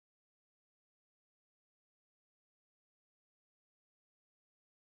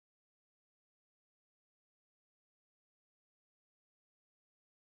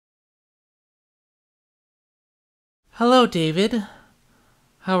Hello, David.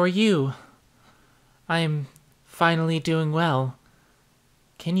 How are you? I'm finally doing well.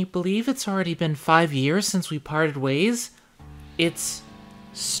 Can you believe it's already been 5 years since we parted ways? It's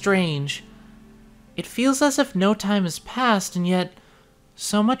strange. It feels as if no time has passed, and yet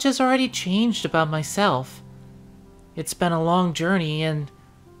so much has already changed about myself. It's been a long journey, and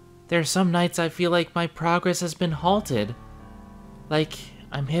there are some nights I feel like my progress has been halted. Like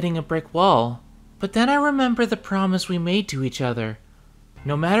I'm hitting a brick wall. But then I remember the promise we made to each other.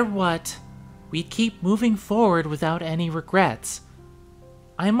 No matter what, we'd keep moving forward without any regrets.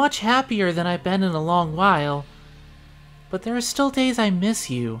 I'm much happier than I've been in a long while, but there are still days I miss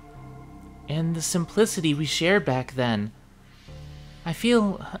you, and the simplicity we shared back then. I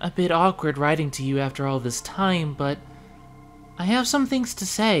feel a bit awkward writing to you after all this time, but I have some things to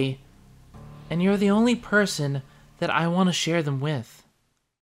say, and you're the only person that I want to share them with.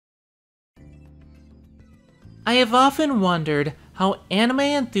 I have often wondered how anime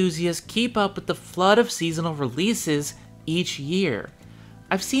enthusiasts keep up with the flood of seasonal releases each year.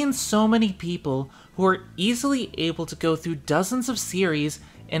 I've seen so many people who are easily able to go through dozens of series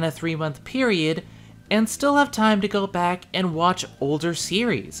in a 3-month period and still have time to go back and watch older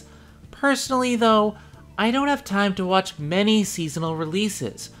series. Personally though, I don't have time to watch many seasonal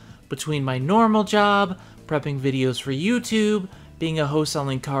releases. Between my normal job, prepping videos for YouTube, being a host on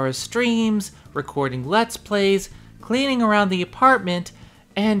Linkara's streams, recording Let's Plays, cleaning around the apartment,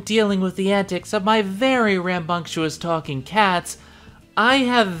 and dealing with the antics of my very rambunctious talking cats, I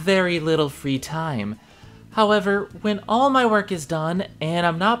have very little free time. However, when all my work is done and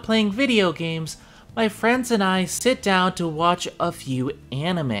I'm not playing video games, my friends and I sit down to watch a few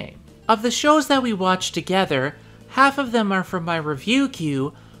anime. Of the shows that we watch together, half of them are from my review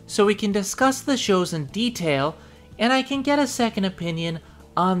queue, so we can discuss the shows in detail, and I can get a second opinion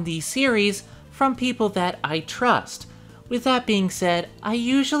on the series from people that I trust. With that being said, I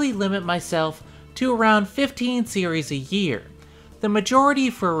usually limit myself to around 15 series a year, the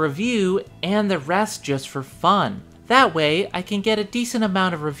majority for review and the rest just for fun. That way, I can get a decent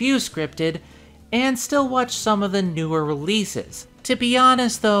amount of review scripted and still watch some of the newer releases. To be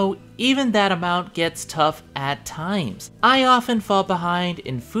honest though, even that amount gets tough at times. I often fall behind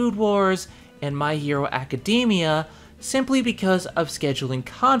in Food Wars and My Hero Academia simply because of scheduling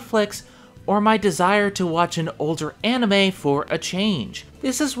conflicts or my desire to watch an older anime for a change.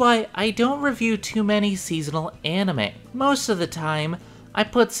 This is why I don't review too many seasonal anime. Most of the time, I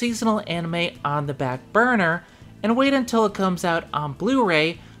put seasonal anime on the back burner and wait until it comes out on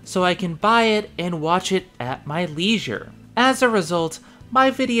Blu-ray so I can buy it and watch it at my leisure. As a result, my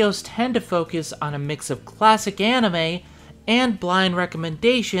videos tend to focus on a mix of classic anime and blind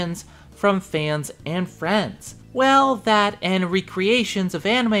recommendations from fans and friends. Well, that and recreations of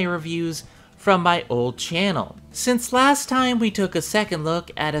anime reviews from my old channel. Since last time we took a second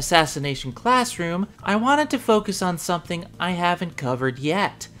look at Assassination Classroom, I wanted to focus on something I haven't covered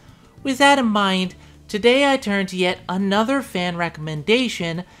yet. With that in mind, today I turn to yet another fan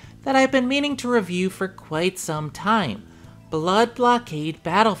recommendation that I've been meaning to review for quite some time, Blood Blockade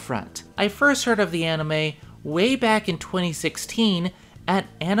Battlefront. I first heard of the anime way back in 2016 at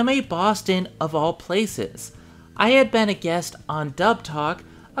Anime Boston of all places. I had been a guest on Dub Talk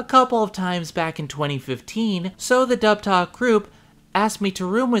a couple of times back in 2015, so the Dub Talk group asked me to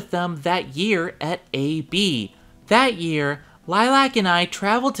room with them that year at AB. That year, Lilac and I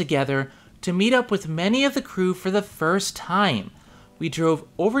traveled together to meet up with many of the crew for the first time. We drove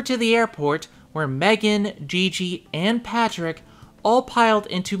over to the airport where Megan, Gigi, and Patrick all piled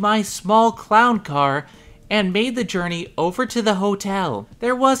into my small clown car and made the journey over to the hotel.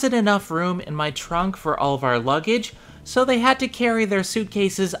 There wasn't enough room in my trunk for all of our luggage, so they had to carry their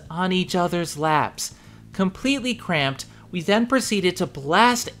suitcases on each other's laps. Completely cramped, we then proceeded to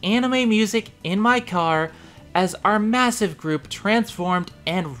blast anime music in my car as our massive group transformed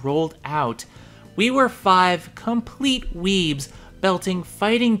and rolled out. We were 5 complete weebs belting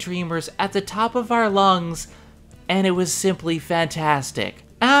Fighting Dreamers at the top of our lungs, and it was simply fantastic.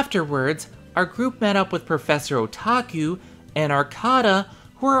 Afterwards, our group met up with Professor Otaku and Arcada,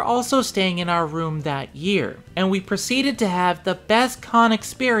 who were also staying in our room that year, and we proceeded to have the best con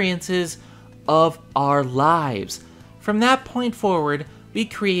experiences of our lives. From that point forward, we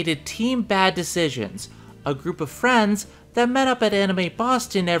created Team Bad Decisions, a group of friends that met up at Anime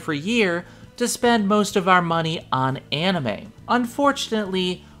Boston every year to spend most of our money on anime.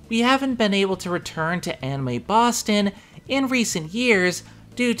 Unfortunately, we haven't been able to return to Anime Boston in recent years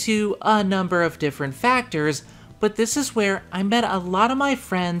due to a number of different factors, but this is where I met a lot of my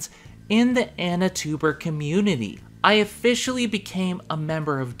friends in the AniTuber community. I officially became a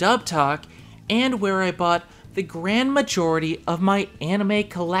member of Dub Talk, and where I bought the grand majority of my anime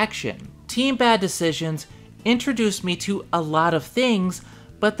collection. Team Bad Decisions introduced me to a lot of things,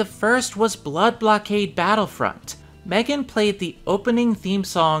 but the first was Blood Blockade Battlefront. Megan played the opening theme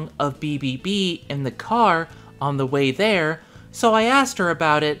song of BBB in the car on the way there, so I asked her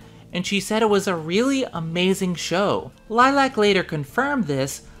about it, and she said it was a really amazing show. Lilac later confirmed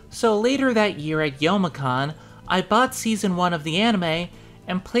this, so later that year at Youmacon, I bought season 1 of the anime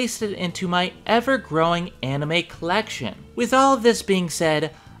and placed it into my ever-growing anime collection. With all of this being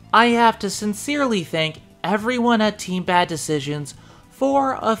said, I have to sincerely thank everyone at Team Bad Decisions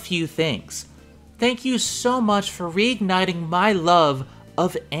for a few things. Thank you so much for reigniting my love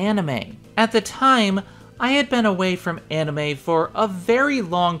of anime. At the time, I had been away from anime for a very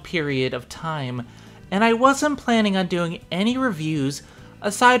long period of time, and I wasn't planning on doing any reviews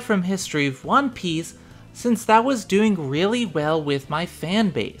aside from History of One Piece, since that was doing really well with my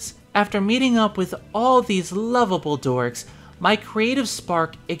fan base. After meeting up with all these lovable dorks, my creative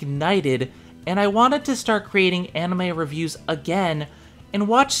spark ignited, and I wanted to start creating anime reviews again and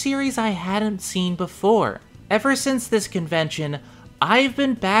watch series I hadn't seen before. Ever since this convention, I've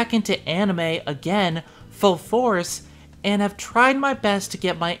been back into anime again full force, and have tried my best to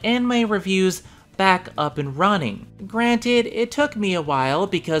get my anime reviews back up and running. Granted, it took me a while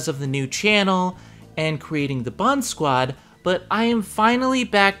because of the new channel and creating the Bun Squad, but I am finally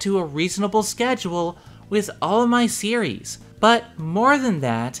back to a reasonable schedule with all of my series. But more than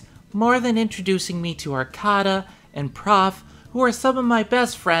that, more than introducing me to Arcada and Prof, who are some of my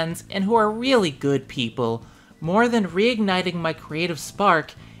best friends and who are really good people, more than reigniting my creative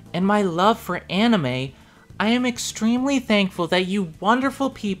spark and my love for anime, I am extremely thankful that you wonderful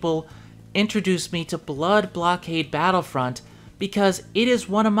people introduced me to Blood Blockade Battlefront, because it is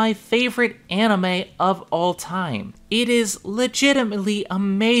one of my favorite anime of all time. It is legitimately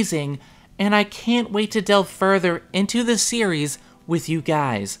amazing, and I can't wait to delve further into the series with you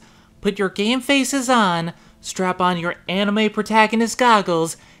guys. Put your game faces on, strap on your anime protagonist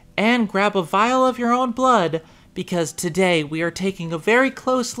goggles, and grab a vial of your own blood, because today we are taking a very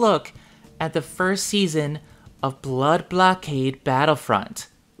close look at the first season of Blood Blockade Battlefront.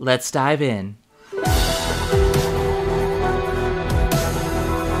 Let's dive in.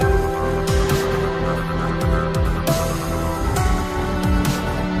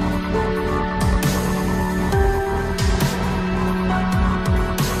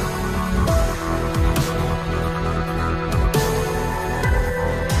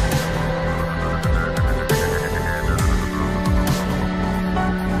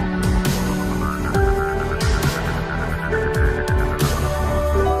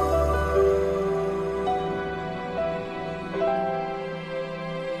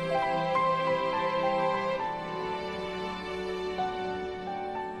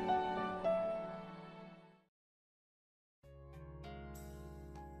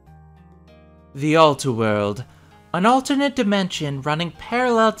 The Alterworld, an alternate dimension running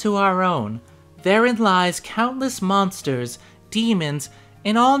parallel to our own. Therein lies countless monsters, demons,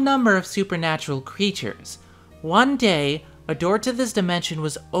 and all number of supernatural creatures. One day, a door to this dimension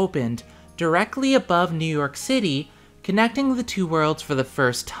was opened directly above New York City, connecting the two worlds for the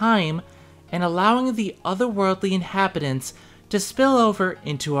first time, and allowing the otherworldly inhabitants to spill over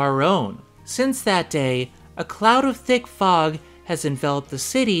into our own. Since that day, a cloud of thick fog has enveloped the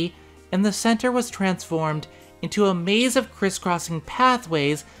city, and the center was transformed into a maze of crisscrossing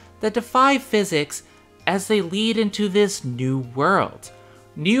pathways that defy physics as they lead into this new world.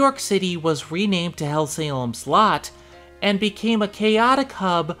 New York City was renamed to Hell Salem's Lot and became a chaotic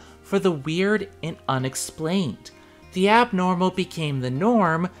hub for the weird and unexplained. The abnormal became the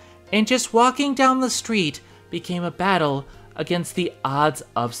norm, and just walking down the street became a battle against the odds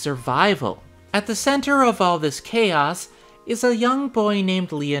of survival. At the center of all this chaos is a young boy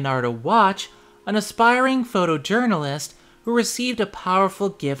named Leonardo Watch, an aspiring photojournalist who received a powerful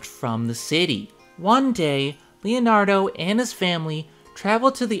gift from the city. One day, Leonardo and his family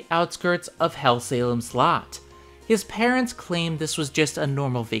traveled to the outskirts of Hell Salem's Lot. His parents claimed this was just a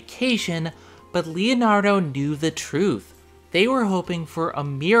normal vacation, but Leonardo knew the truth. They were hoping for a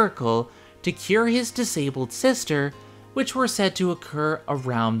miracle to cure his disabled sister, which were said to occur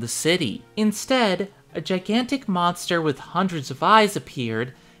around the city. Instead, a gigantic monster with hundreds of eyes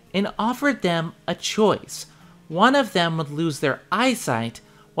appeared and offered them a choice. One of them would lose their eyesight,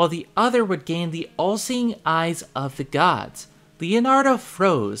 while the other would gain the all-seeing eyes of the gods. Leonardo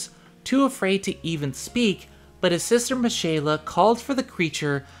froze, too afraid to even speak, but his sister Michaela called for the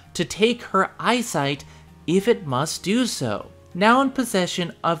creature to take her eyesight if it must do so. Now in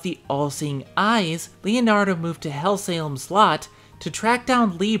possession of the all-seeing eyes, Leonardo moved to Hell Salem's Lot to track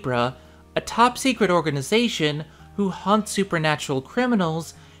down Libra, a top-secret organization who hunt supernatural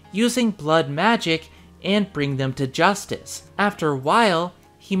criminals using blood magic and bring them to justice. After a while,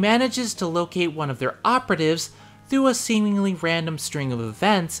 he manages to locate one of their operatives through a seemingly random string of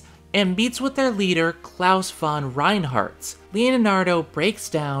events and meets with their leader Klaus von Reinhardt's. Leonardo breaks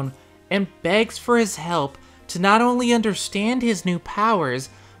down and begs for his help to not only understand his new powers,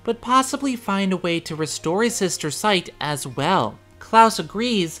 but possibly find a way to restore his sister's sight as well. Klaus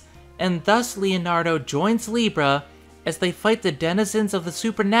agrees, and thus Leonardo joins Libra as they fight the denizens of the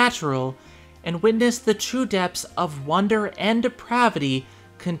supernatural and witness the true depths of wonder and depravity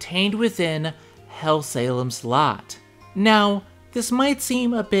contained within Hellsalem's Lot. Now, this might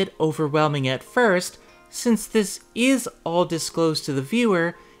seem a bit overwhelming at first, since this is all disclosed to the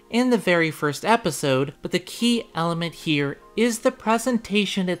viewer in the very first episode, but the key element here is the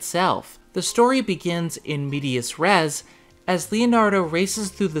presentation itself. The story begins in medias res as Leonardo races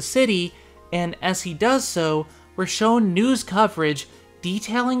through the city, and as he does so, we're shown news coverage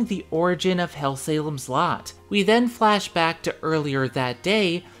detailing the origin of Hellsalem's Lot. We then flash back to earlier that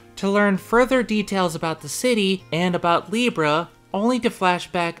day to learn further details about the city and about Libra, only to flash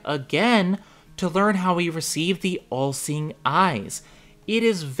back again to learn how he received the all-seeing eyes. It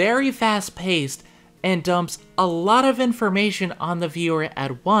is very fast-paced and dumps a lot of information on the viewer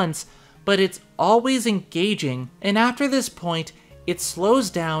at once, but it's always engaging, and after this point, it slows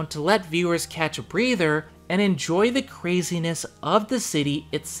down to let viewers catch a breather and enjoy the craziness of the city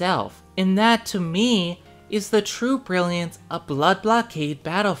itself. And that, to me, is the true brilliance of Blood Blockade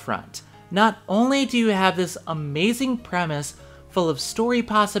Battlefront. Not only do you have this amazing premise full of story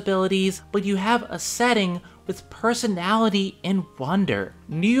possibilities, but you have a setting with personality and wonder.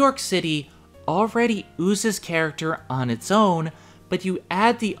 New York City already oozes character on its own, but you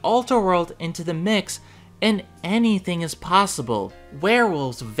add the Alterworld into the mix and anything is possible.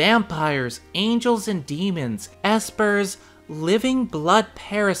 Werewolves, vampires, angels and demons, espers, living blood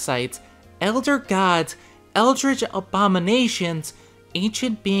parasites, elder gods, eldritch abominations,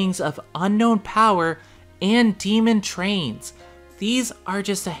 ancient beings of unknown power, and demon trains. These are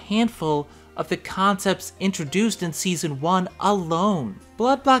just a handful of the concepts introduced in Season 1 alone.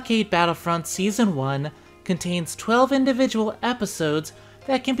 Blood Blockade Battlefront Season 1 contains 12 individual episodes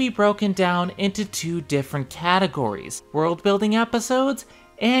that can be broken down into two different categories: world-building episodes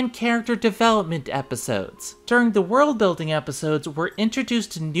and character development episodes. During the world-building episodes, we're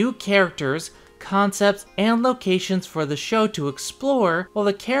introduced to new characters, concepts, and locations for the show to explore, while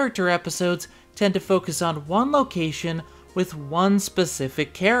the character episodes tend to focus on one location with one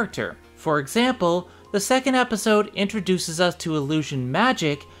specific character. For example, the second episode introduces us to illusion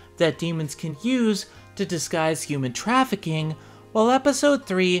magic that demons can use to disguise human trafficking, while episode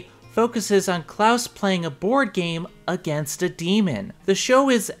 3 focuses on Klaus playing a board game against a demon. The show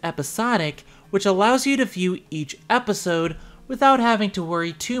is episodic, which allows you to view each episode without having to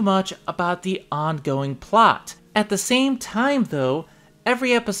worry too much about the ongoing plot. At the same time though,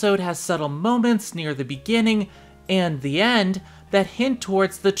 every episode has subtle moments near the beginning and the end that hint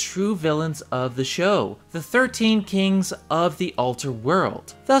towards the true villains of the show, the 13 Kings of the Alter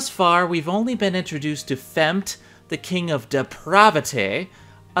World. Thus far, we've only been introduced to Fempt, the King of Depravity,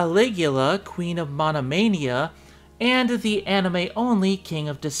 Aligula, Queen of Monomania, and the anime-only King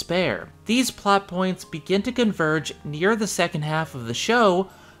of Despair. These plot points begin to converge near the second half of the show,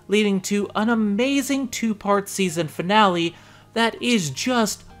 leading to an amazing two-part season finale that is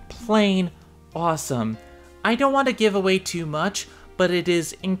just plain awesome. I don't want to give away too much, but it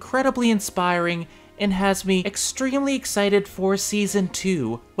is incredibly inspiring and has me extremely excited for Season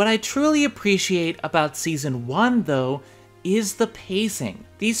 2. What I truly appreciate about Season 1, though, is the pacing.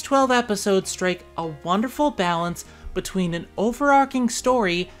 These 12 episodes strike a wonderful balance between an overarching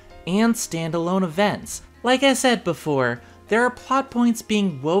story and standalone events. Like I said before, there are plot points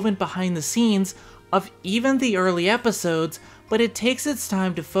being woven behind the scenes of even the early episodes, but it takes its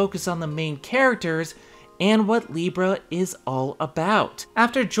time to focus on the main characters and what Libra is all about.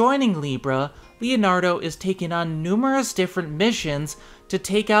 After joining Libra, Leonardo is taking on numerous different missions to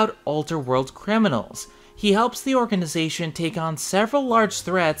take out Alterworld criminals. He helps the organization take on several large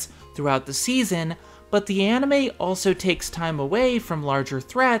threats throughout the season, but the anime also takes time away from larger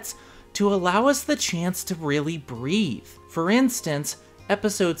threats to allow us the chance to really breathe. For instance,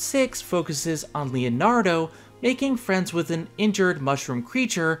 episode 6 focuses on Leonardo making friends with an injured mushroom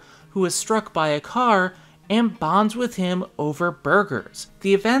creature who is struck by a car and bonds with him over burgers.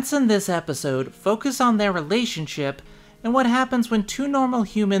 The events in this episode focus on their relationship and what happens when two normal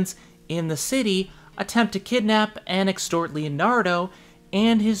humans in the city attempt to kidnap and extort Leonardo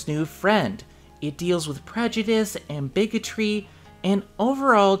and his new friend. It deals with prejudice and bigotry and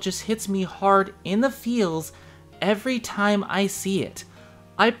overall just hits me hard in the feels every time I see it.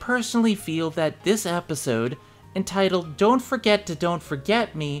 I personally feel that this episode, entitled Don't Forget to Don't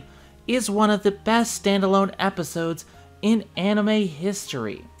Forget Me, is one of the best standalone episodes in anime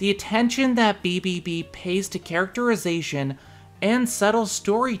history. The attention that BBB pays to characterization and subtle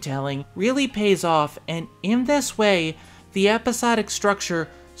storytelling really pays off, and in this way, the episodic structure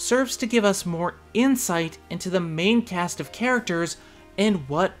serves to give us more insight into the main cast of characters and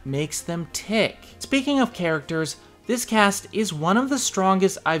what makes them tick. Speaking of characters, this cast is one of the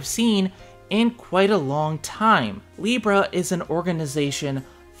strongest I've seen in quite a long time. Libra is an organization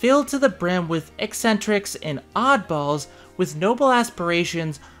filled to the brim with eccentrics and oddballs with noble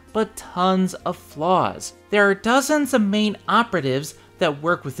aspirations but tons of flaws. There are dozens of main operatives that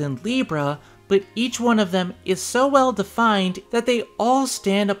work within Libra, but each one of them is so well defined that they all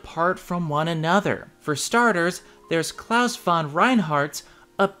stand apart from one another. For starters, there's Klaus von Reinhardt,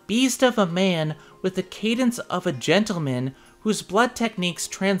 a beast of a man with the cadence of a gentleman whose blood techniques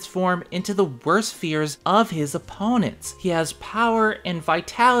transform into the worst fears of his opponents. He has power and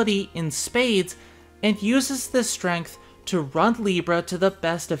vitality in spades and uses this strength to run Libra to the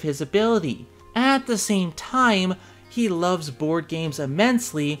best of his ability. At the same time, he loves board games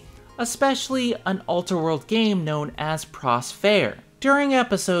immensely, especially an ultra-world game known as Prosfair. During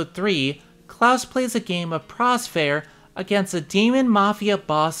episode 3, Klaus plays a game of Prosfair against a demon mafia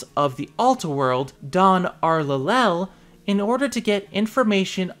boss of the Ultra-world, Don Arlalel, in order to get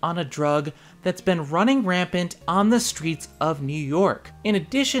information on a drug that's been running rampant on the streets of New York. In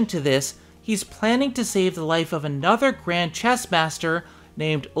addition to this, he's planning to save the life of another Grand Chess Master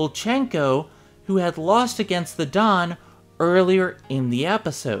named Ulchenko, who had lost against the Don earlier in the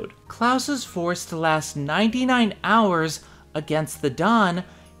episode. Klaus is forced to last 99 hours against the Don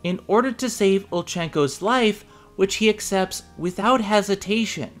in order to save Ulchenko's life, which he accepts without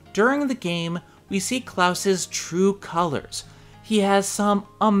hesitation. During the game, we see Klaus's true colors. He has some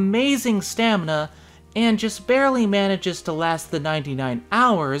amazing stamina and just barely manages to last the 99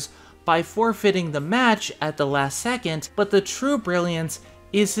 hours by forfeiting the match at the last second, but the true brilliance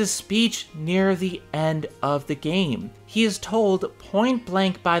is his speech near the end of the game. He is told point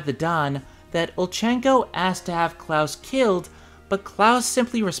blank by the Don that Ulchenko asked to have Klaus killed, but Klaus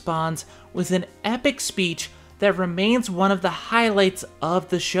simply responds with an epic speech that remains one of the highlights of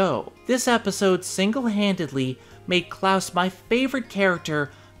the show. This episode single-handedly made Klaus my favorite character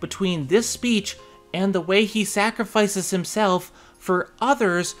between this speech and the way he sacrifices himself for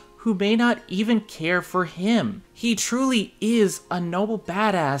others who may not even care for him. He truly is a noble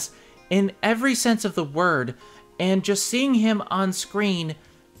badass in every sense of the word, and just seeing him on screen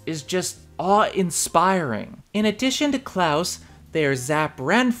is just awe-inspiring. In addition to Klaus, there's Zap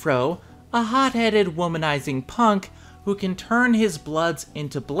Renfro, a hot-headed womanizing punk who can turn his bloods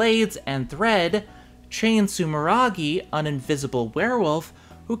into blades and thread, Chain Sumeragi, an invisible werewolf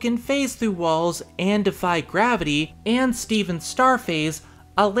who can phase through walls and defy gravity, and Steven Starface,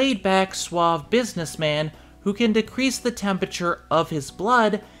 a laid-back, suave businessman who can decrease the temperature of his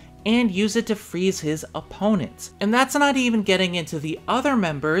blood and use it to freeze his opponents. And that's not even getting into the other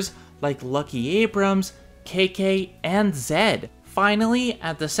members like Lucky Abrams, Kekkai, and Zed. Finally,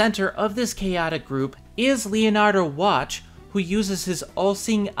 at the center of this chaotic group is Leonardo Watch, who uses his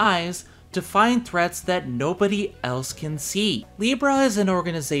all-seeing eyes to find threats that nobody else can see. Libra is an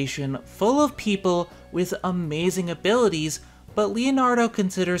organization full of people with amazing abilities, but Leonardo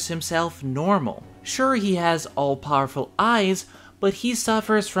considers himself normal. Sure, he has all-powerful eyes, but he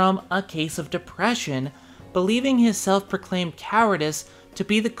suffers from a case of depression, believing his self-proclaimed cowardice to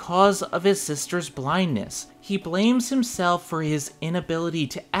be the cause of his sister's blindness. He blames himself for his inability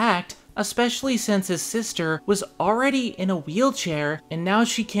to act, especially since his sister was already in a wheelchair and now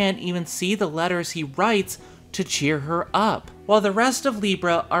she can't even see the letters he writes to cheer her up. While the rest of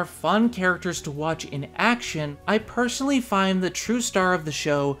Libra are fun characters to watch in action, I personally find the true star of the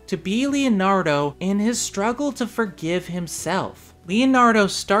show to be Leonardo in his struggle to forgive himself. Leonardo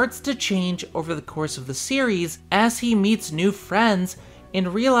starts to change over the course of the series as he meets new friends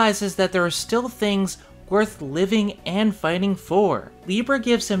and realizes that there are still things worth living and fighting for. Libra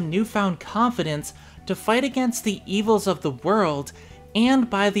gives him newfound confidence to fight against the evils of the world, and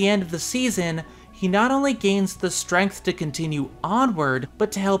by the end of the season, he not only gains the strength to continue onward,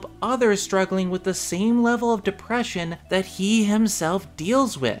 but to help others struggling with the same level of depression that he himself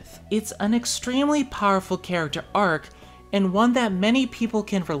deals with. It's an extremely powerful character arc, and one that many people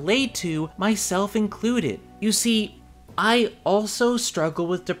can relate to, myself included. You see, I also struggle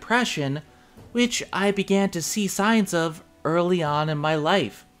with depression, which I began to see signs of early on in my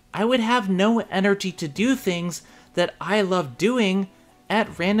life. I would have no energy to do things that I love doing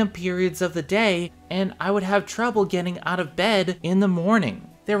at random periods of the day, and I would have trouble getting out of bed in the morning.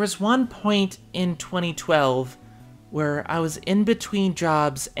 There was one point in 2012 where I was in between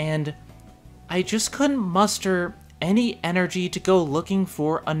jobs and I just couldn't muster any energy to go looking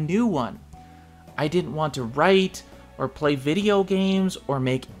for a new one. I didn't want to write or play video games or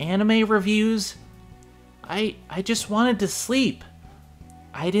make anime reviews. I just wanted to sleep.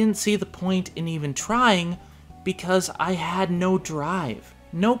 I didn't see the point in even trying because I had no drive,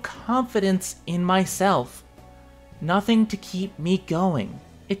 no confidence in myself, nothing to keep me going.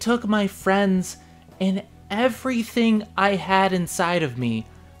 It took my friends and everything I had inside of me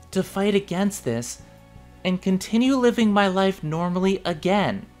to fight against this and continue living my life normally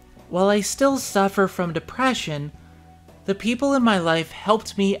again. While I still suffer from depression, the people in my life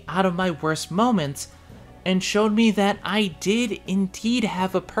helped me out of my worst moments and showed me that I did indeed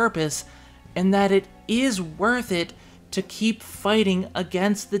have a purpose and that it is worth it to keep fighting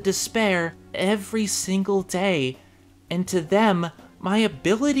against the despair every single day. And to them, my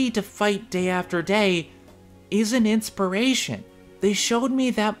ability to fight day after day is an inspiration. They showed me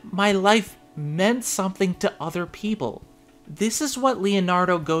that my life meant something to other people. This is what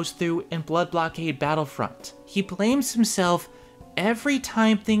Leonardo goes through in Blood Blockade Battlefront. He blames himself every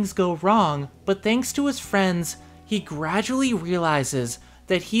time things go wrong, but thanks to his friends, he gradually realizes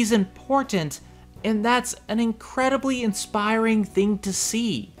that he's important, and that's an incredibly inspiring thing to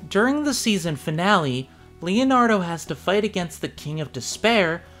see. During the season finale, Leonardo has to fight against the King of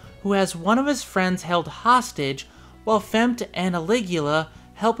Despair, who has one of his friends held hostage, while Fempt and Aligula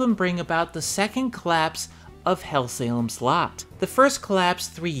help him bring about the second collapse of Hellsalem's lot. The first collapse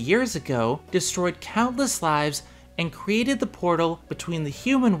 3 years ago destroyed countless lives and created the portal between the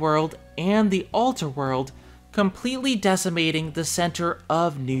human world and the altar world, completely decimating the center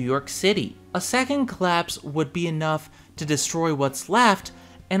of New York City. A second collapse would be enough to destroy what's left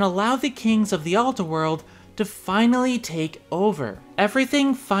and allow the kings of the altar world to finally take over.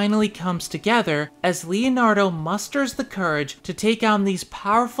 Everything finally comes together as Leonardo musters the courage to take on these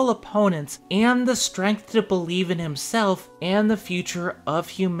powerful opponents and the strength to believe in himself and the future of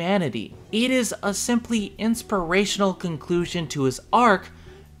humanity. It is a simply inspirational conclusion to his arc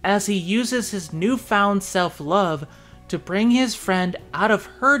as he uses his newfound self-love to bring his friend out of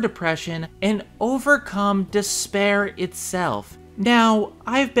her depression and overcome despair itself. Now,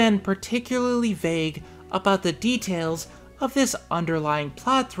 I've been particularly vague about the details of this underlying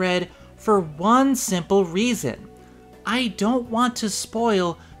plot thread for one simple reason. I don't want to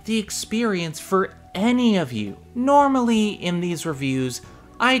spoil the experience for any of you. Normally in these reviews,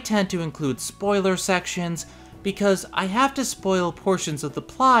 I tend to include spoiler sections because I have to spoil portions of the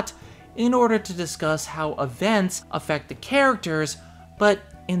plot in order to discuss how events affect the characters, but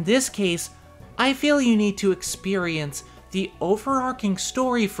in this case, I feel you need to experience the overarching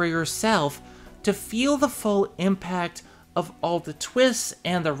story for yourself to feel the full impact of all the twists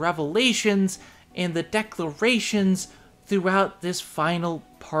and the revelations and the declarations throughout this final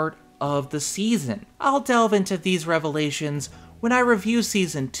part of the season. I'll delve into these revelations when I review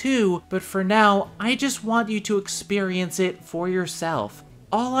Season 2, but for now, I just want you to experience it for yourself.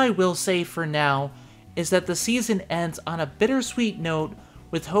 All I will say for now is that the season ends on a bittersweet note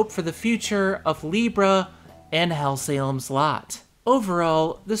with hope for the future of Libra and Hellsalem's lot.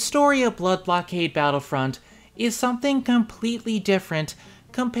 Overall, the story of Blood Blockade Battlefront is something completely different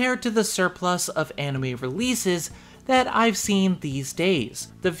compared to the surplus of anime releases that I've seen these days.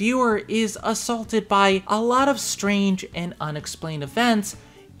 The viewer is assaulted by a lot of strange and unexplained events,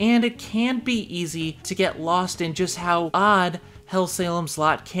 and it can be easy to get lost in just how odd Hellsalem's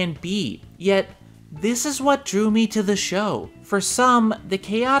lot can be. Yet, this is what drew me to the show. For some, the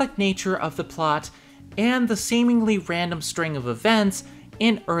chaotic nature of the plot and the seemingly random string of events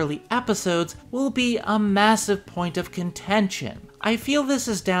in early episodes will be a massive point of contention. I feel this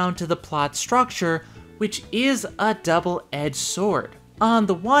is down to the plot structure, which is a double-edged sword. On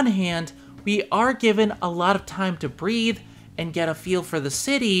the one hand, we are given a lot of time to breathe and get a feel for the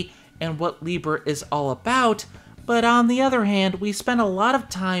city and what Libra is all about, but on the other hand, we spend a lot of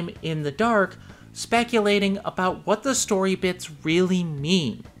time in the dark speculating about what the story bits really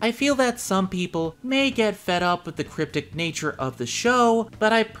mean. I feel that some people may get fed up with the cryptic nature of the show,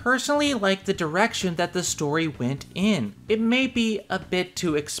 but I personally like the direction that the story went in. It may be a bit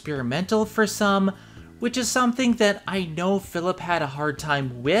too experimental for some, which is something that I know Philip had a hard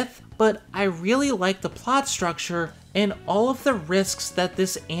time with, but I really like the plot structure and all of the risks that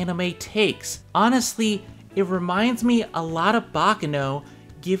this anime takes. Honestly, it reminds me a lot of Baccano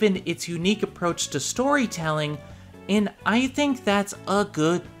given its unique approach to storytelling, and I think that's a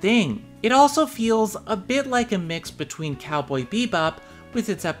good thing. It also feels a bit like a mix between Cowboy Bebop with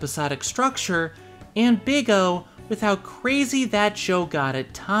its episodic structure and Big O with how crazy that show got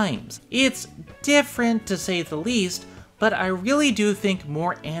at times. It's different to say the least, but I really do think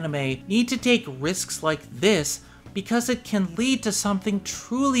more anime need to take risks like this because it can lead to something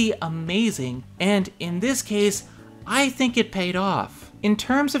truly amazing, and in this case, I think it paid off. In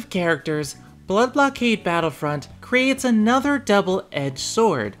terms of characters, Blood Blockade Battlefront creates another double-edged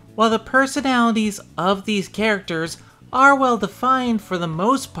sword. While the personalities of these characters are well defined for the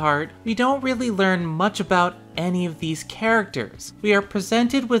most part, we don't really learn much about any of these characters. We are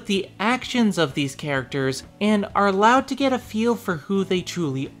presented with the actions of these characters and are allowed to get a feel for who they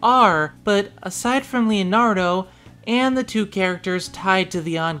truly are, but aside from Leonardo and the two characters tied to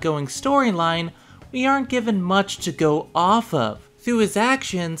the ongoing storyline, we aren't given much to go off of. Through his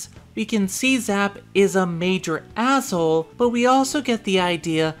actions, we can see Zap is a major asshole, but we also get the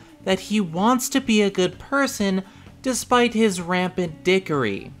idea that he wants to be a good person despite his rampant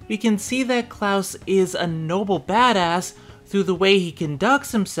dickery. We can see that Klaus is a noble badass through the way he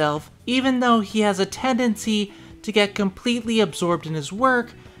conducts himself, even though he has a tendency to get completely absorbed in his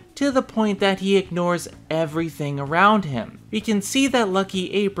work to the point that he ignores everything around him. We can see that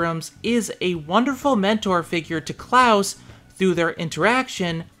Lucky Abrams is a wonderful mentor figure to Klaus through their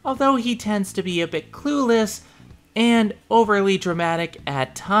interaction, although he tends to be a bit clueless and overly dramatic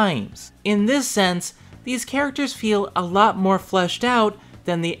at times. In this sense, these characters feel a lot more fleshed out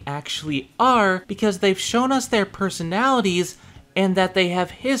than they actually are because they've shown us their personalities and that they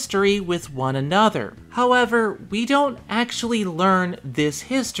have history with one another. However, we don't actually learn this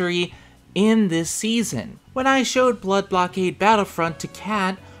history in this season. When I showed Blood Blockade Battlefront to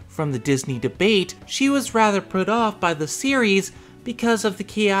Kat from the Disney debate, she was rather put off by the series because of the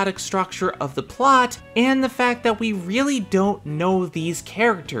chaotic structure of the plot and the fact that we really don't know these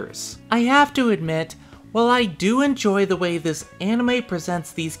characters. I have to admit, while I do enjoy the way this anime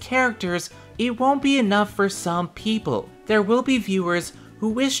presents these characters, it won't be enough for some people. There will be viewers who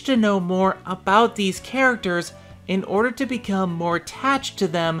wish to know more about these characters in order to become more attached to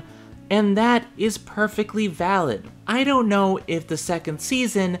them, and that is perfectly valid. I don't know if the second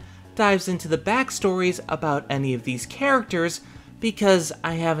season dives into the backstories about any of these characters, because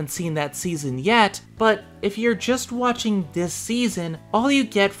I haven't seen that season yet, but if you're just watching this season, all you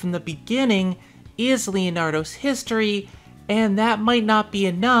get from the beginning is Leonardo's history, and that might not be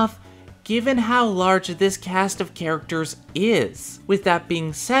enough given how large this cast of characters is. With that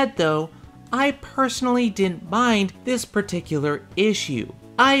being said though, I personally didn't mind this particular issue.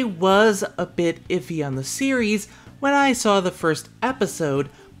 I was a bit iffy on the series when I saw the first episode,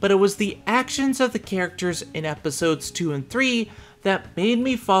 but it was the actions of the characters in episodes 2 and 3 that made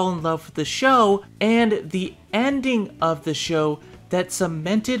me fall in love with the show, and the ending of the show that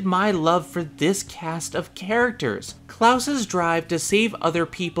cemented my love for this cast of characters. Klaus's drive to save other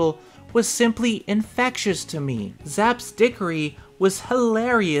people was simply infectious to me. Zap's dickery was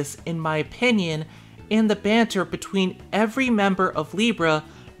hilarious in my opinion, and the banter between every member of Libra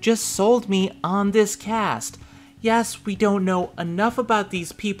just sold me on this cast. Yes, we don't know enough about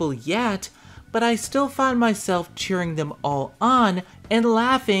these people yet, but I still find myself cheering them all on and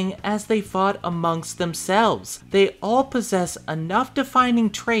laughing as they fought amongst themselves. They all possess enough defining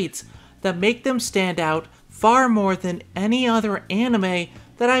traits that make them stand out far more than any other anime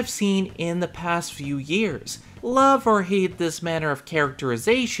that I've seen in the past few years. Love or hate this manner of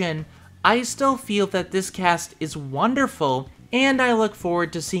characterization, I still feel that this cast is wonderful, and I look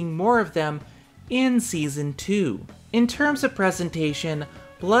forward to seeing more of them in Season 2. In terms of presentation,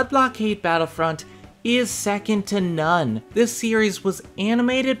 Blood Blockade Battlefront is second to none. This series was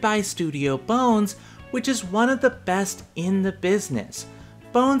animated by Studio Bones, which is one of the best in the business.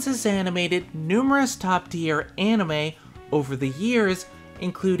 Bones has animated numerous top-tier anime over the years,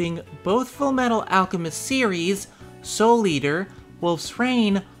 including both Fullmetal Alchemist series, Soul Eater, Wolf's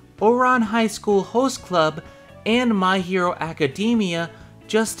Rain, Ouran High School Host Club, and My Hero Academia,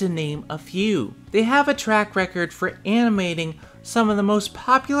 just to name a few. They have a track record for animating some of the most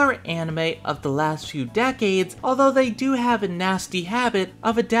popular anime of the last few decades, although they do have a nasty habit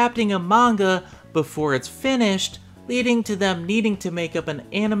of adapting a manga before it's finished, leading to them needing to make up an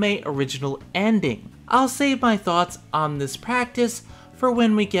anime original ending. I'll save my thoughts on this practice for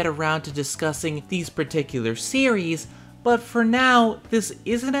when we get around to discussing these particular series, but for now, this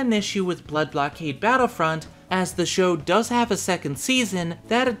isn't an issue with Blood Blockade Battlefront, as the show does have a second season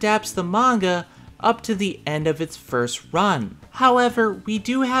that adapts the manga up to the end of its first run. However, we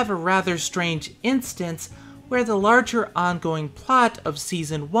do have a rather strange instance where the larger ongoing plot of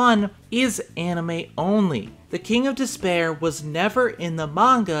Season 1 is anime only. The King of Despair was never in the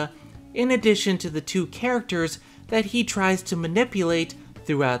manga, in addition to the two characters that he tries to manipulate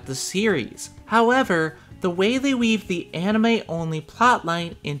throughout the series. However, the way they weave the anime-only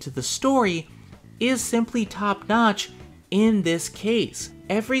plotline into the story is simply top-notch in this case.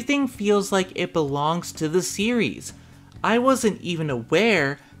 Everything feels like it belongs to the series. I wasn't even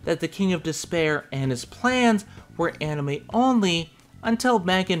aware that the King of Despair and his plans were anime-only until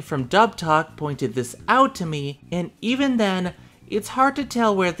Megan from Dub Talk pointed this out to me, and even then, it's hard to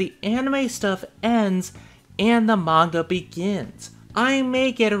tell where the anime stuff ends and the manga begins. I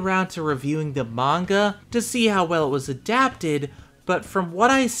may get around to reviewing the manga to see how well it was adapted, but from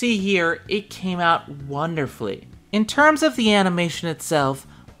what I see here, it came out wonderfully. In terms of the animation itself,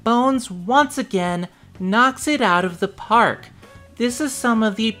 Bones once again knocks it out of the park. This is some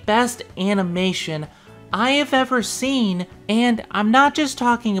of the best animation I have ever seen, and I'm not just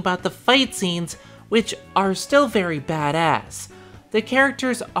talking about the fight scenes, which are still very badass. The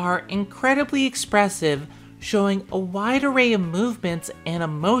characters are incredibly expressive, showing a wide array of movements and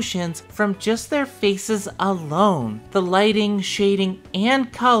emotions from just their faces alone. The lighting, shading,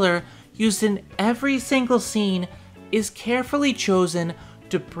 and color used in every single scene is carefully chosen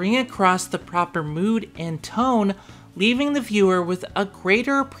to bring across the proper mood and tone, leaving the viewer with a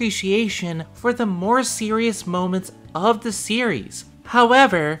greater appreciation for the more serious moments of the series.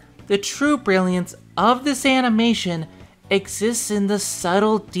 However, the true brilliance of this animation exists in the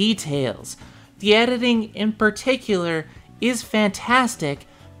subtle details. The editing in particular is fantastic,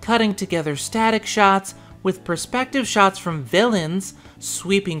 cutting together static shots with perspective shots from villains,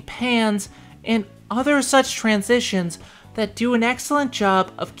 sweeping pans, and other such transitions that do an excellent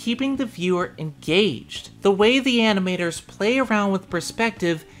job of keeping the viewer engaged. The way the animators play around with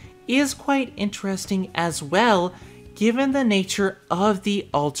perspective is quite interesting as well, given the nature of the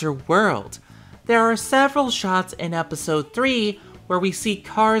Alter world. There are several shots in episode 3 where we see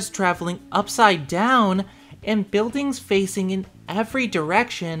cars traveling upside down and buildings facing in every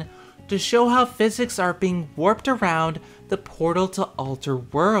direction to show how physics are being warped around the portal to Alter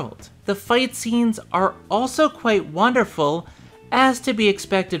world. The fight scenes are also quite wonderful, as to be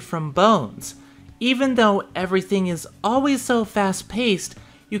expected from Bones. Even though everything is always so fast-paced,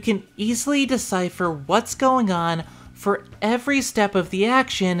 you can easily decipher what's going on for every step of the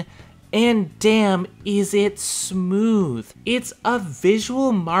action, and damn is it smooth. It's a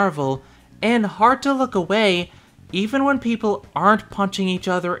visual marvel and hard to look away even when people aren't punching each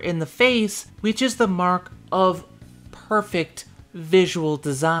other in the face, which is the mark of perfect visual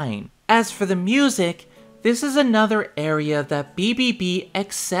design. As for the music, this is another area that BBB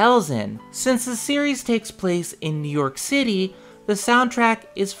excels in. Since the series takes place in New York City, the soundtrack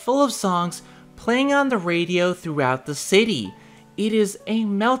is full of songs playing on the radio throughout the city. It is a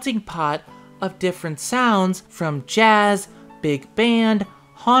melting pot of different sounds, from jazz, big band,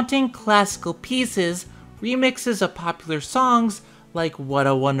 haunting classical pieces, remixes of popular songs like What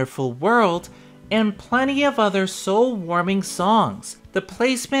a Wonderful World, and plenty of other soul-warming songs. The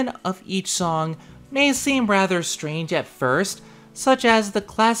placement of each song may seem rather strange at first, such as the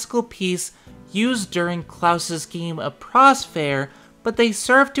classical piece used during Klaus's game of Prosfair, but they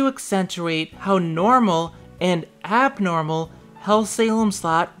serve to accentuate how normal and abnormal Hell Salem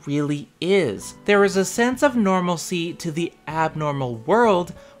Slot really is. There is a sense of normalcy to the abnormal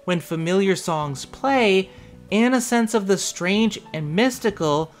world when familiar songs play, and a sense of the strange and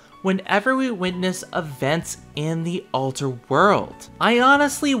mystical whenever we witness events in the Alter world. I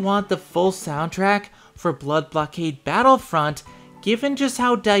honestly want the full soundtrack for Blood Blockade Battlefront, given just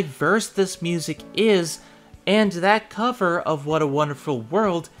how diverse this music is, and that cover of What a Wonderful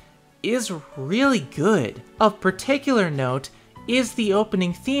World is really good. Of particular note is the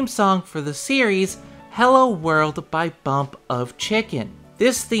opening theme song for the series, Hello World by Bump of Chicken.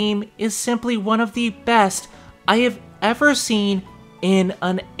 This theme is simply one of the best I have ever seen in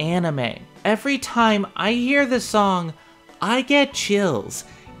an anime. Every time I hear this song, I get chills.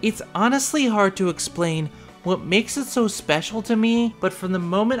 It's honestly hard to explain what makes it so special to me, but from the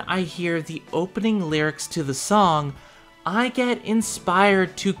moment I hear the opening lyrics to the song, I get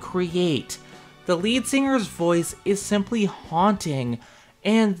inspired to create. The lead singer's voice is simply haunting,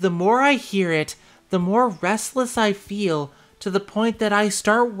 and the more I hear it, the more restless I feel, to the point that I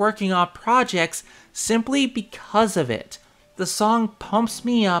start working on projects simply because of it. The song pumps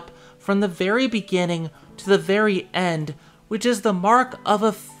me up from the very beginning to the very end, which is the mark of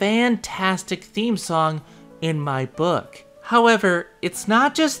a fantastic theme song in my book. However, it's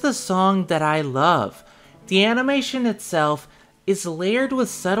not just the song that I love. The animation itself is layered with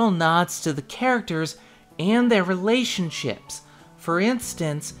subtle nods to the characters and their relationships. For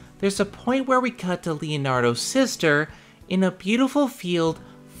instance, there's a point where we cut to Leonardo's sister in a beautiful field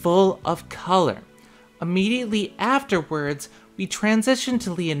full of color. Immediately afterwards, we transition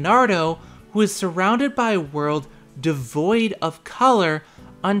to Leonardo, who is surrounded by a world devoid of color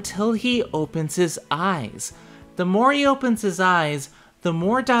until he opens his eyes. The more he opens his eyes, the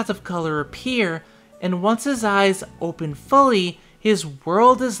more dots of color appear, and once his eyes open fully, his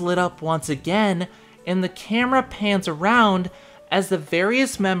world is lit up once again, and the camera pans around as the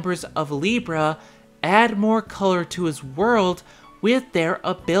various members of Libra add more color to his world with their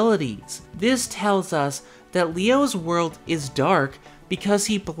abilities. This tells us that Leo's world is dark because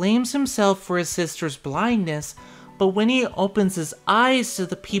he blames himself for his sister's blindness, but when he opens his eyes to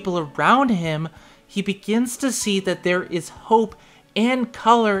the people around him, he begins to see that there is hope and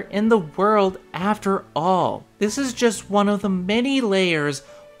color in the world after all. This is just one of the many layers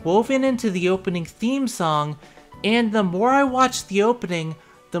woven into the opening theme song, and the more I watch the opening,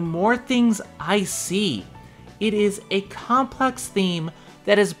 the more things I see. It is a complex theme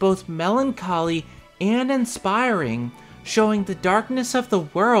that is both melancholy and inspiring, showing the darkness of the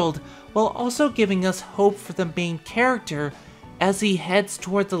world while also giving us hope for the main character as he heads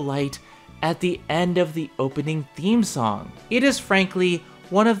toward the light at the end of the opening theme song. It is frankly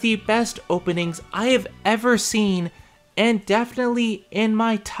one of the best openings I have ever seen, and definitely in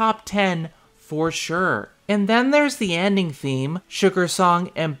my top 10 for sure. And then there's the ending theme, Sugar Song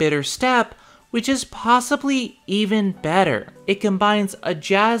and Bitter Step, which is possibly even better. It combines a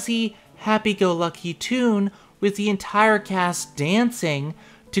jazzy, happy-go-lucky tune with the entire cast dancing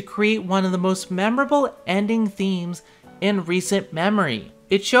to create one of the most memorable ending themes in recent memory.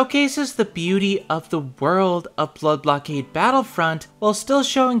 It showcases the beauty of the world of Blood Blockade Battlefront while still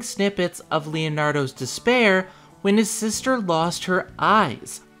showing snippets of Leonardo's despair when his sister lost her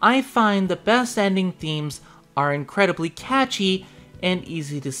eyes. I find the best ending themes are incredibly catchy and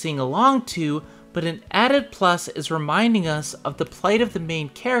easy to sing along to, but an added plus is reminding us of the plight of the main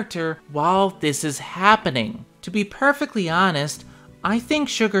character while this is happening. To be perfectly honest, I think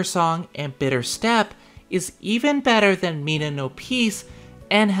Sugar Song and Bitter Step is even better than Mina no Peace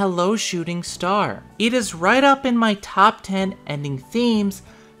and Hello Shooting Star. It is right up in my top 10 ending themes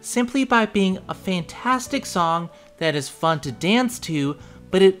simply by being a fantastic song that is fun to dance to,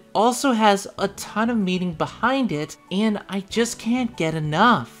 but it also has a ton of meaning behind it, and I just can't get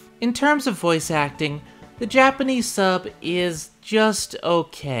enough. In terms of voice acting, the Japanese sub is just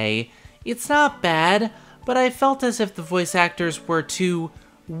okay. It's not bad, but I felt as if the voice actors were too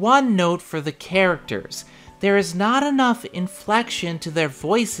one note for the characters. There is not enough inflection to their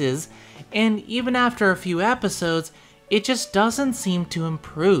voices, and even after a few episodes, it just doesn't seem to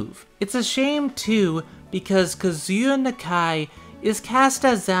improve. It's a shame too, because Kazuya Nakai is cast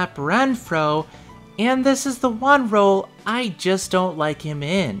as Zap Renfro, and this is the one role I just don't like him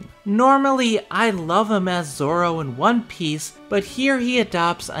in. Normally, I love him as Zoro in One Piece, but here he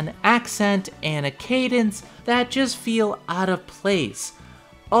adopts an accent and a cadence that just feel out of place.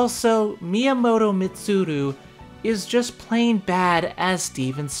 Also, Miyamoto Mitsuru is just plain bad as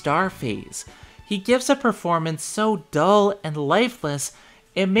Steven Starface. He gives a performance so dull and lifeless,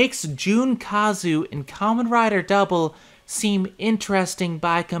 it makes Jun Kazu in Kamen Rider Double seem interesting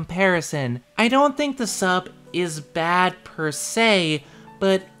by comparison. I don't think the sub is bad per se,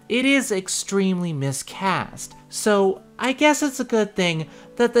 but it is extremely miscast. So I guess it's a good thing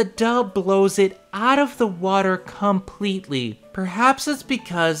that the dub blows it out of the water completely. Perhaps it's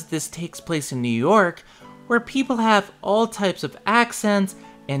because this takes place in New York, where people have all types of accents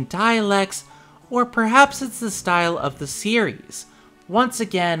and dialects, or perhaps it's the style of the series. Once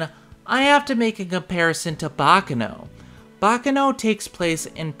again, I have to make a comparison to Baccano. Baccano takes place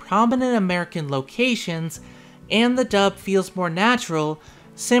in prominent American locations, and the dub feels more natural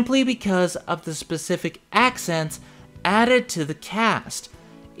simply because of the specific accents added to the cast.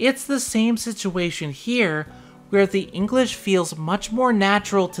 It's the same situation here, where the English feels much more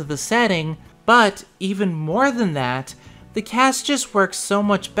natural to the setting, but even more than that, the cast just works so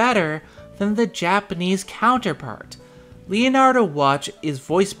much better than the Japanese counterpart. Leonardo Watch is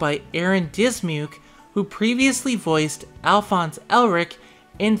voiced by Aaron Dismuke, who previously voiced Alphonse Elric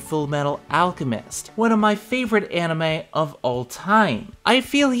in Fullmetal Alchemist, one of my favorite anime of all time. I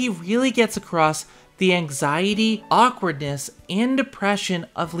feel he really gets across the anxiety, awkwardness, and depression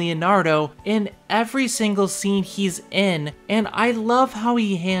of Leonardo in every single scene he's in, and I love how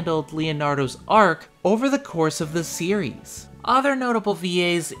he handled Leonardo's arc over the course of the series. Other notable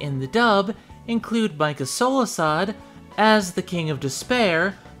VAs in the dub include Micah Solusad as the King of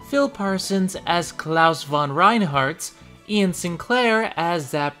Despair, Phil Parsons as Klaus von Reinhardt's, Ian Sinclair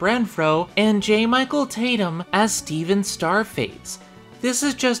as Zap Renfro, and J. Michael Tatum as Steven Starface. This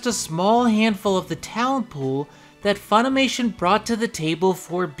is just a small handful of the talent pool that Funimation brought to the table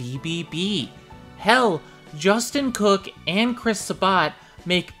for BBB. Hell, Justin Cook and Chris Sabat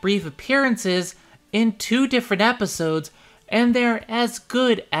make brief appearances in 2 different episodes, and they're as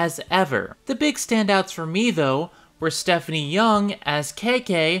good as ever. The big standouts for me, though, were Stephanie Young as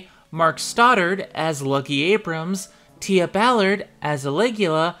Kekkai, Mark Stoddard as Lucky Abrams, Tia Ballard as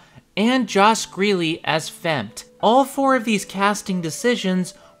Aligula, and Josh Greeley as Fempt. All 4 of these casting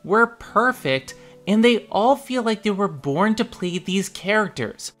decisions were perfect, and they all feel like they were born to play these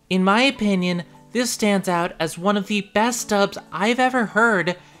characters. In my opinion, this stands out as one of the best dubs I've ever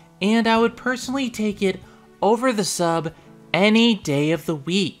heard, and I would personally take it over the sub any day of the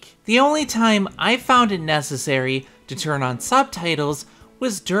week. The only time I found it necessary to turn on subtitles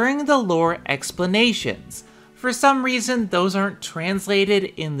was during the lore explanations. For some reason, those aren't translated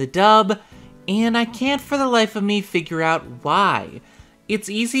in the dub, and I can't for the life of me figure out why. It's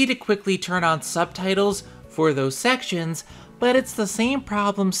easy to quickly turn on subtitles for those sections, but it's the same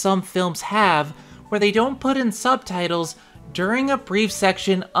problem some films have, where they don't put in subtitles during a brief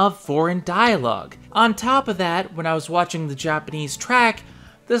section of foreign dialogue. On top of that, when I was watching the Japanese track,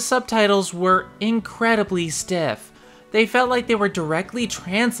 the subtitles were incredibly stiff. They felt like they were directly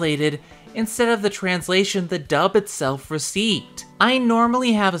translated instead of the translation the dub itself received. I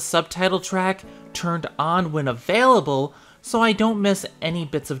normally have a subtitle track turned on when available, so I don't miss any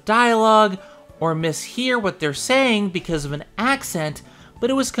bits of dialogue or mishear what they're saying because of an accent, but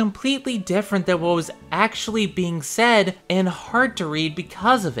it was completely different than what was actually being said and hard to read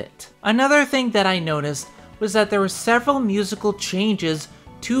because of it. Another thing that I noticed was that there were several musical changes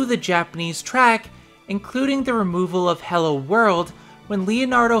to the Japanese track, including the removal of Hello World when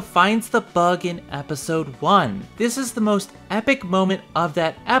Leonardo finds the bug in episode 1. This is the most epic moment of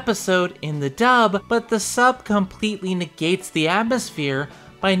that episode in the dub, but the sub completely negates the atmosphere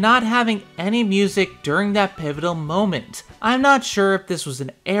by not having any music during that pivotal moment. I'm not sure if this was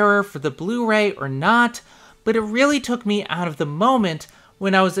an error for the Blu-ray or not, but it really took me out of the moment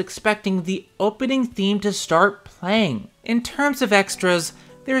when I was expecting the opening theme to start playing. In terms of extras,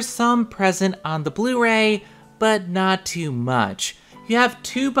 there's some present on the Blu-ray, but not too much. You have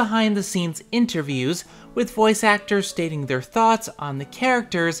 2 behind-the-scenes interviews with voice actors stating their thoughts on the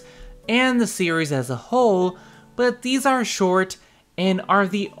characters and the series as a whole, but these are short and are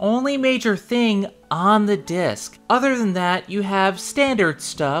the only major thing on the disc. Other than that, you have standard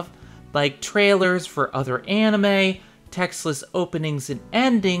stuff like trailers for other anime, textless openings and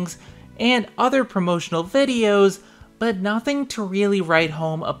endings, and other promotional videos, but nothing to really write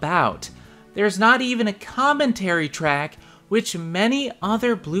home about. There's not even a commentary track, which many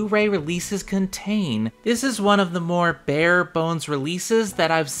other Blu-ray releases contain. This is one of the more bare bones releases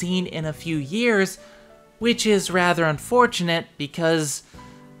that I've seen in a few years, which is rather unfortunate because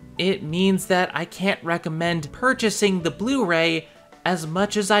it means that I can't recommend purchasing the Blu-ray as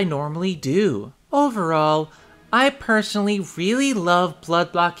much as I normally do. Overall, I personally really love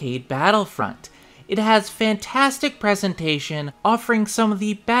Blood Blockade Battlefront. It has fantastic presentation, offering some of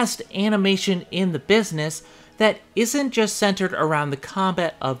the best animation in the business that isn't just centered around the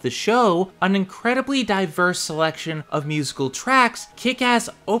combat of the show, an incredibly diverse selection of musical tracks, kick-ass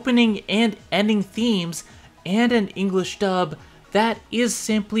opening and ending themes, and an English dub that is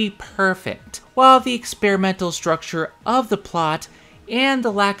simply perfect. While the experimental structure of the plot and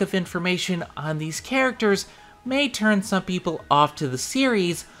the lack of information on these characters may turn some people off to the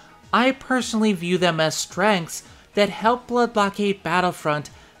series, I personally view them as strengths that help Blood Blockade Battlefront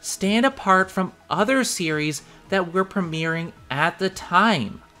stand apart from other series that were premiering at the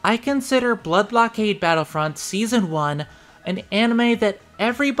time. I consider Blood Blockade Battlefront Season 1 an anime that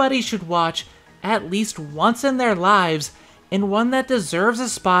everybody should watch at least once in their lives, and one that deserves a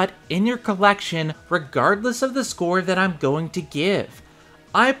spot in your collection regardless of the score that I'm going to give.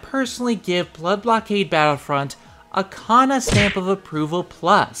 I personally give Blood Blockade Battlefront a Kana stamp of approval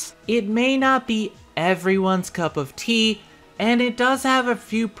plus. It may not be everyone's cup of tea, and it does have a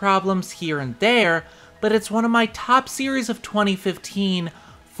few problems here and there, but it's one of my top series of 2015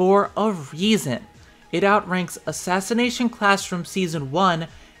 for a reason. It outranks Assassination Classroom Season 1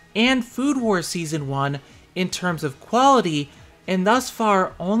 and Food Wars Season 1 in terms of quality, and thus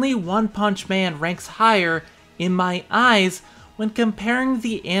far only One Punch Man ranks higher in my eyes when comparing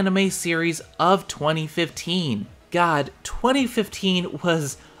the anime series of 2015. God, 2015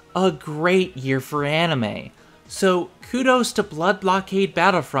 was a great year for anime. So kudos to Blood Blockade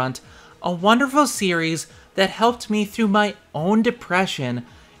Battlefront, a wonderful series that helped me through my own depression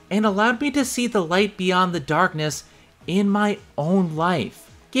and allowed me to see the light beyond the darkness in my own life.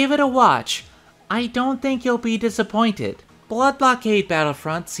 Give it a watch. I don't think you'll be disappointed. Blood Blockade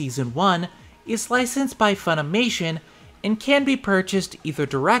Battlefront Season 1 is licensed by Funimation and can be purchased either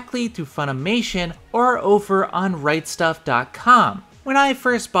directly through Funimation or over on rightstuff.com. When I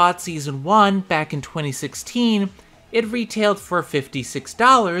first bought Season 1 back in 2016, it retailed for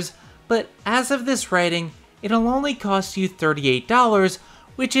 $56, but as of this writing, it'll only cost you $38,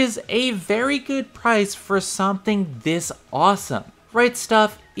 which is a very good price for something this awesome. Right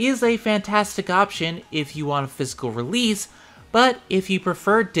Stuff is a fantastic option if you want a physical release, but if you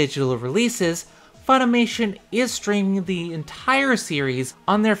prefer digital releases, Funimation is streaming the entire series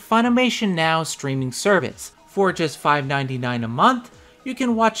on their Funimation Now streaming service. For just $5.99 a month, you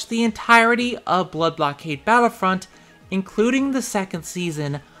can watch the entirety of Blood Blockade Battlefront, including the second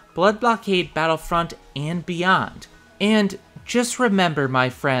season, Blood Blockade Battlefront and beyond. And just remember, my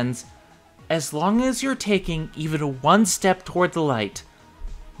friends, as long as you're taking even one step toward the light,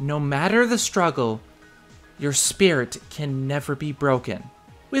 no matter the struggle, your spirit can never be broken.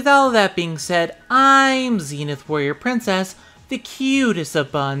 With all of that being said, I'm Zenith Warrior Princess, the cutest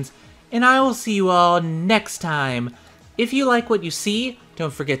of buns, and I will see you all next time. If you like what you see,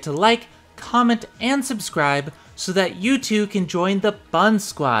 don't forget to like, comment, and subscribe so that you too can join the Bun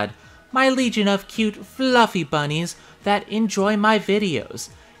Squad, my legion of cute, fluffy bunnies that enjoy my videos.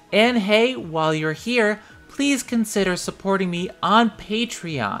 And hey, while you're here, please consider supporting me on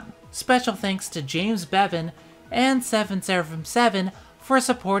Patreon. Special thanks to James Bevan and 7 for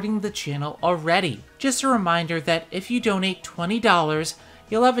supporting the channel already. Just a reminder that if you donate $20,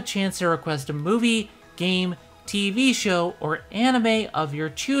 you'll have a chance to request a movie, game, TV show, or anime of your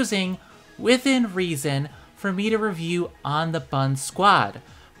choosing within reason for me to review on the Bun Squad.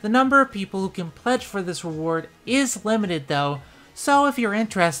 The number of people who can pledge for this reward is limited though, so if you're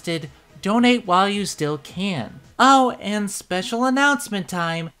interested, donate while you still can. Oh, and special announcement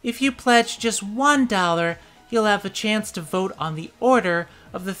time, if you pledge just $1, you'll have a chance to vote on the order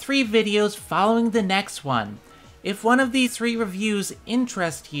of the 3 videos following the next one. If one of these 3 reviews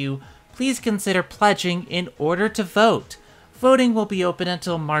interest you, please consider pledging in order to vote. Voting will be open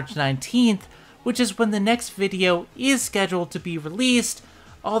until March 19th, which is when the next video is scheduled to be released,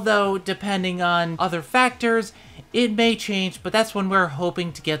 although depending on other factors, it may change, but that's when we're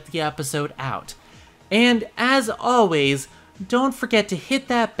hoping to get the episode out. And as always, don't forget to hit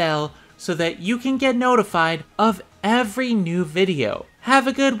that bell so that you can get notified of every new video. Have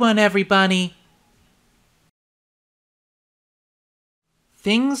a good one, everybody!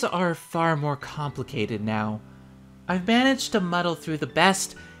 Things are far more complicated now. I've managed to muddle through the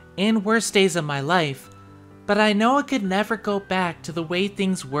best and worst days of my life, but I know I could never go back to the way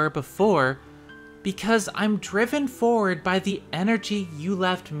things were before because I'm driven forward by the energy you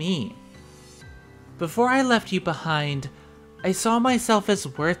left me. Before I left you behind, I saw myself as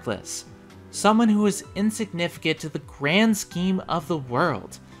worthless, someone who was insignificant to the grand scheme of the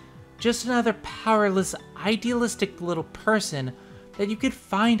world, just another powerless, idealistic little person that you could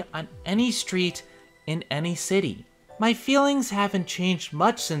find on any street in any city. My feelings haven't changed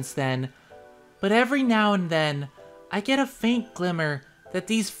much since then, but every now and then, I get a faint glimmer that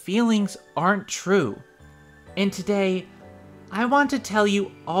these feelings aren't true. And today, I want to tell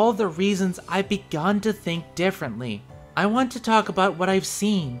you all the reasons I've begun to think differently. I want to talk about what I've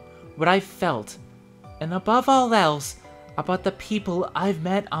seen, what I've felt, and above all else, about the people I've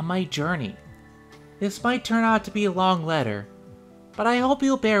met on my journey. This might turn out to be a long letter, but I hope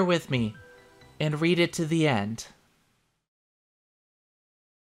you'll bear with me and read it to the end.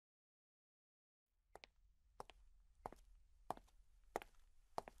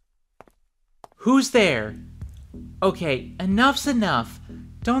 Who's there? Okay, enough's enough.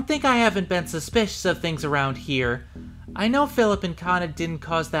 Don't think I haven't been suspicious of things around here. I know Philip and Kana didn't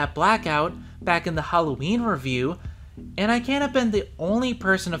cause that blackout back in the Halloween review, and I can't have been the only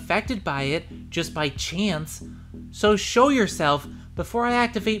person affected by it just by chance. So show yourself before I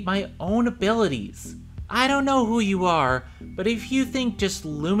activate my own abilities. I don't know who you are, but if you think just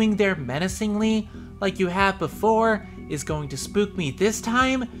looming there menacingly, like you have before, is going to spook me this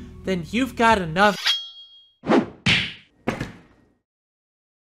time, then you've got enough.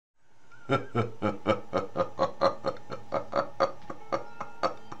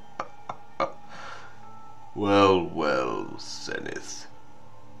 Well, Zenith.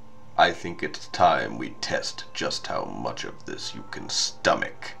 I think it's time we test just how much of this you can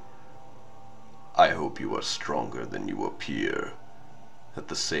stomach. I hope you are stronger than you appear. At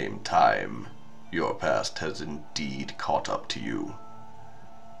the same time, your past has indeed caught up to you.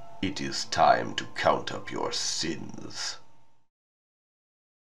 It is time to count up your sins.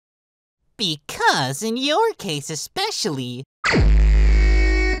 Because in your case especially,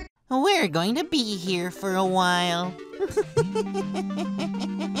 we're going to be here for a while.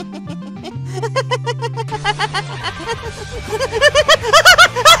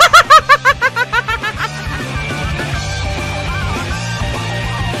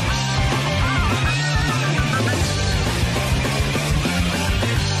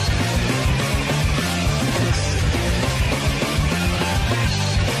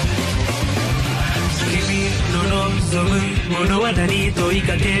 だに問い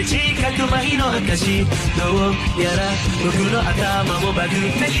かけ自覚麻痺の証どうやら僕の頭もバグ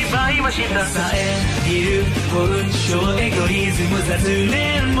ってしまいました遮る本性エゴリズム雑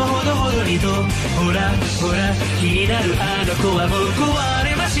念もほどほどにとほらほら気になるあの子はもう壊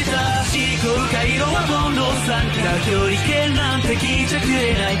れました思考回路は煩悩さ妥協利権なんて聞いちゃく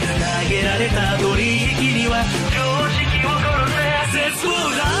れない投げられた取引には常識を殺せ絶望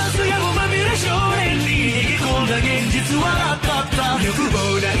ダンスやもまみれ少年に逃げ込んだ現実はなかった欲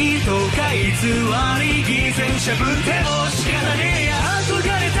望ないとか偽り偽善しゃぶっても仕方ねえや憧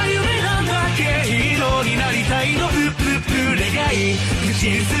れた夢なんだっけヒーローになりたいの願い口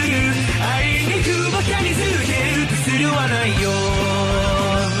にするあいにくばかり続けるとするはないよ